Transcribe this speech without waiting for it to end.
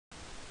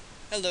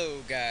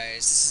Hello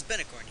guys, this is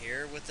Benicorn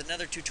here with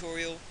another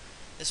tutorial.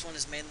 This one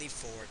is mainly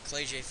for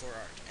ClayJ4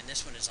 art, and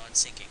this one is on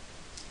syncing.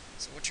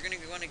 So what you're going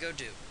to want to go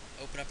do,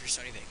 open up your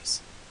Sony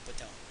Vegas, put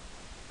down,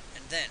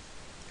 and then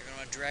you're going to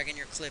want to drag in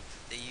your clip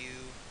that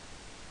you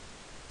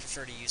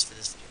prefer to use for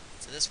this video.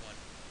 For this one,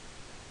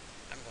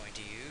 I'm going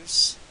to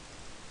use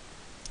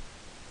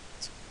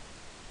this one,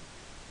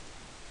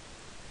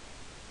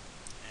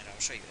 and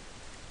I'll show you it.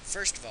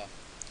 First of all,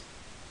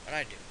 what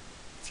I do,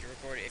 if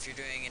you're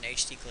doing an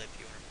HD clip,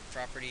 you want to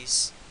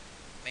properties,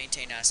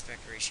 maintain aspect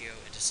ratio,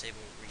 and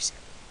disable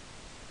resample.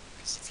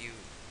 Because if you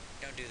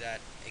don't do that,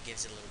 it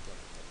gives it a little blur.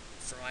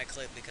 But for my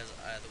clip, because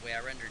the way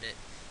I rendered it,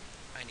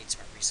 I need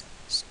smart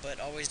resamples.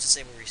 But always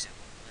disable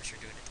resample, unless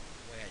you're doing it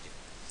the way I do.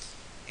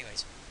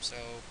 Anyways,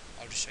 so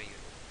I'll just show you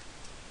it.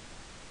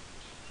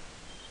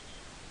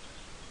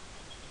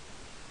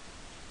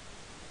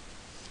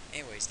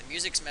 Anyways, the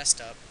music's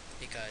messed up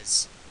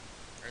because,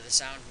 or the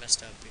sound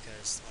messed up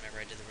because whenever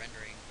I did the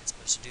rendering, it's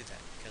supposed to do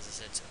that because it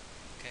said so.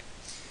 Okay.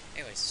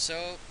 Anyways,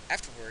 so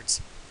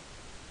afterwards,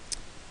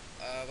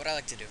 what I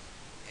like to do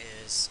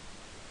is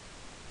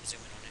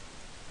zoom in on it,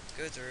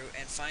 go through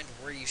and find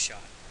where you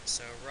shot.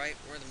 So right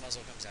where the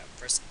muzzle comes out.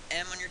 Press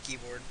M on your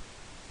keyboard,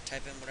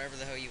 type in whatever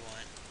the hell you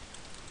want,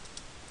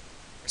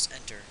 press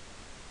enter.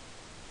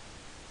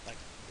 Like,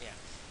 yeah.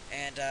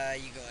 And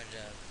you go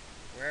into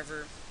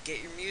wherever,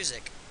 get your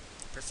music.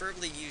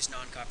 Preferably use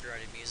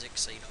non-copyrighted music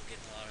so you don't get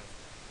in a lot of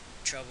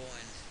trouble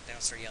and they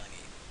don't start yelling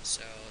at you.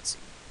 So let's see.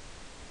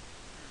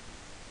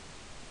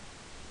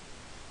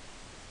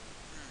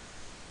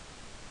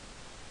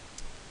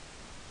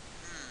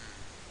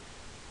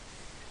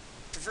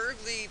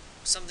 Preferably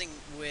something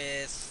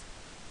with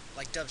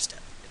like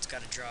dubstep. It's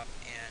got a drop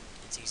and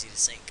it's easy to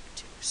sync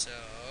to. So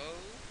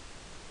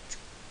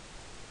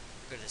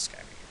go to this guy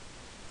right here.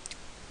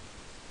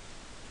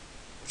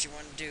 What you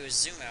want to do is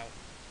zoom out.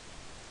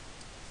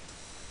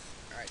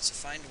 Alright, so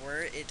find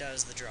where it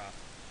does the drop.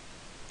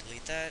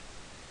 Delete that.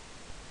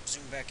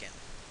 Zoom back in.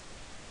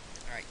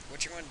 Alright,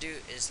 what you're going to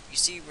do is, you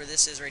see where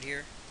this is right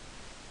here?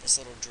 This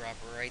little drop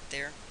right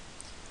there?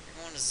 You're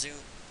going to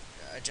zoom,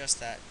 adjust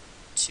that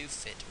to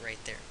fit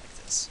right there, like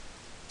this.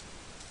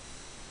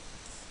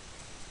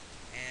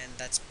 And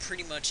that's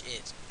pretty much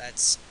it.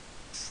 That's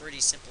pretty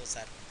simple as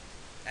that.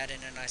 Add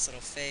in a nice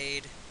little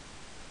fade.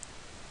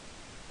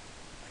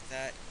 Like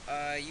that.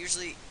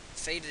 Usually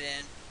fade it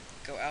in,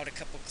 go out a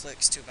couple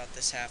clicks to about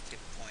this half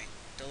point,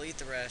 delete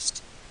the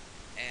rest,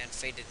 and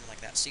fade it in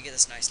like that. So you get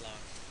this nice long.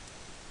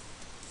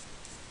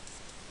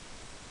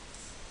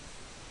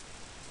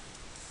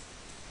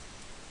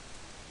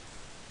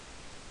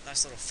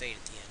 Nice little fade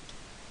at the end.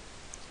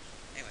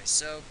 Anyway,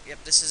 so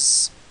yep, this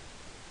is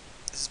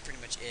pretty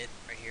much it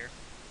right here.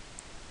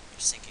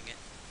 Just syncing it.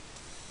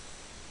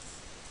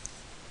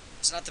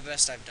 It's not the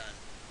best I've done,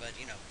 but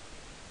you know,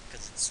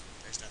 because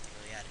there's nothing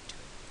really added to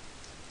it.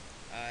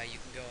 You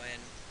can go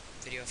in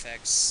video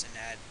effects and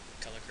add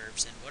color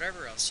curves and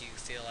whatever else you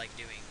feel like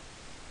doing,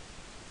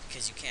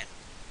 because you can.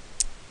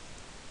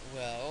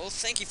 Well,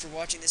 thank you for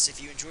watching this. If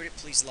you enjoyed it,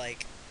 please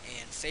like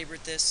and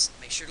favorite this.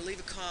 Make sure to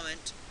leave a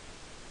comment.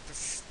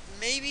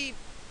 Maybe,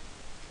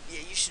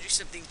 yeah, you should do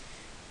something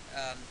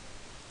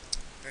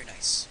very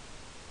nice.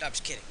 No, I'm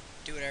just kidding.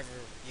 Do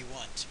whatever you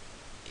want,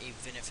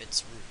 even if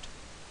it's rude.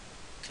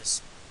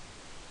 Because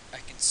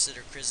I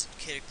consider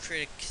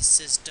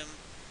criticism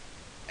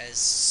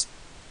as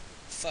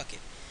fuck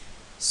it.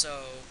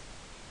 So,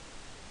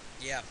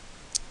 yeah.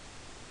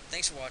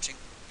 Thanks for watching.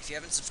 If you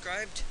haven't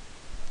subscribed,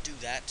 do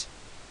that.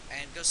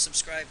 And go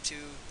subscribe to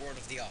World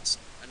of the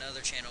Awesome,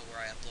 another channel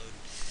where I upload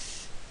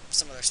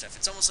some other stuff.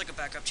 It's almost like a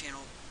backup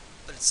channel,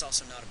 but it's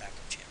also not a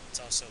backup channel. It's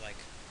also like,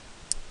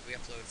 we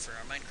upload for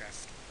our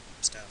Minecraft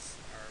stuff,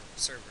 our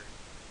server.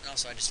 And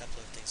also I just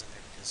upload things on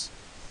there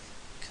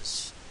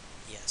because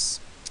yes.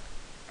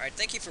 Alright,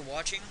 thank you for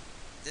watching.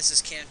 This is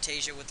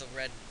Camtasia with the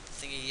red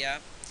thingy,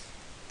 yeah.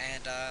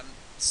 And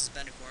this is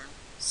Benicorn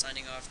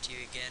signing off to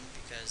you again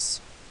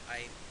because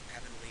I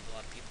happen to leave a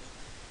lot of people.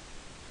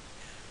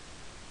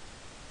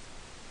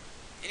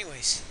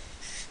 Anyways,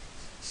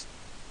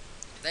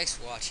 thanks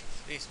for watching.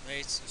 Please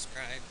rate,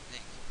 subscribe,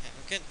 have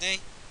a good day.